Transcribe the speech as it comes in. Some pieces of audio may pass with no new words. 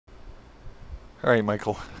Alright,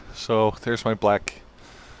 Michael. So there's my black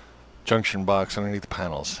junction box underneath the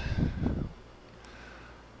panels.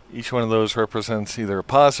 Each one of those represents either a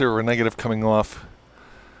positive or a negative coming off.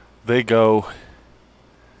 They go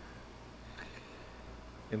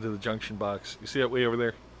into the junction box. You see that way over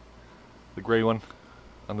there? The gray one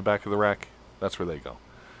on the back of the rack? That's where they go.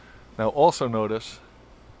 Now also notice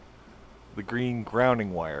the green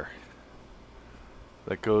grounding wire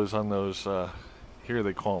that goes on those, here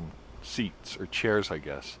they call them seats or chairs, I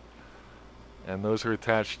guess. And those are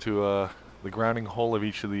attached to the grounding hole of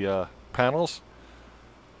each of the panels.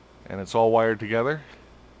 And it's all wired together.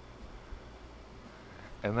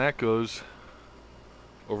 And that goes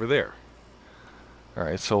over there.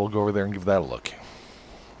 Alright, so we'll go over there and give that a look.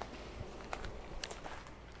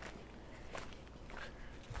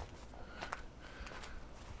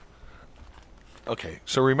 Okay,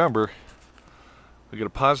 so remember, we got a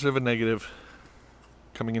positive and negative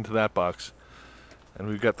coming into that box, and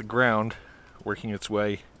we've got the ground working its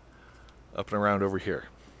way up and around over here.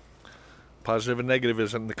 Positive and negative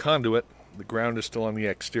is in the conduit, the ground is still on the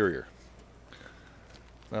exterior.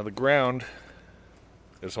 Now the ground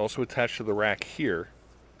is also attached to the rack here.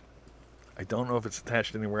 I don't know if it's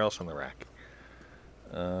attached anywhere else on the rack.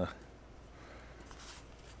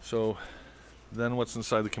 So then what's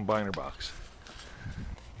inside the combiner box?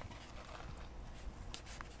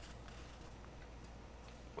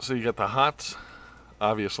 So you got the hots,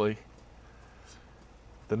 obviously,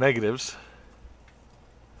 the negatives,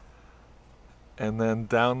 and then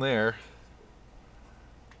down there,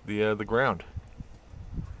 the ground.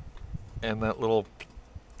 And that little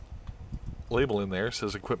label in there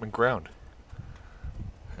says equipment ground.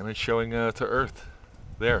 And it's showing to earth,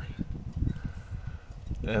 there.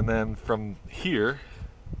 And then from here,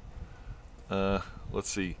 let's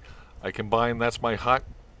see, I combine, that's my hot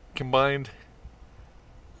combined.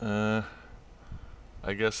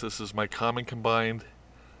 I guess this is my common combined,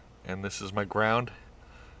 and this is my ground,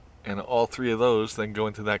 and all three of those then go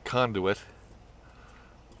into that conduit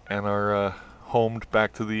and are homed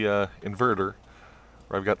back to the inverter,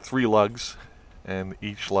 where I've got 3 lugs, and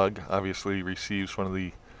each lug obviously receives one of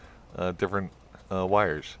the different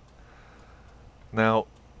wires. Now,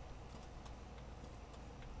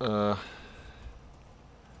 I'm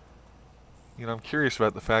curious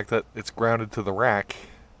about the fact that it's grounded to the rack,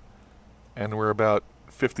 and we're about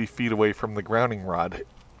 50 feet away from the grounding rod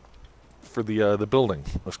for the building.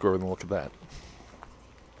 Let's go over and look at that.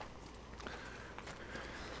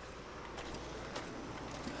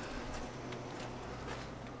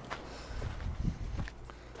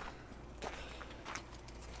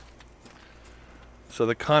 So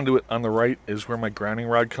the conduit on the right is where my grounding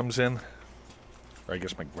rod comes in, or I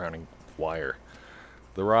guess my grounding wire.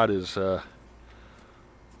 The rod is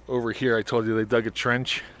over here. I told you they dug a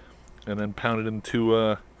trench and then pounded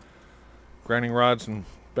into grounding rods and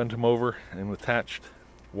bent them over and attached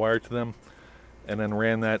wire to them, and then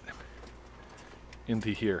ran that into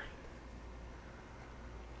here.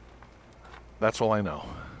 That's all I know.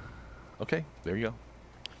 Okay, there you go.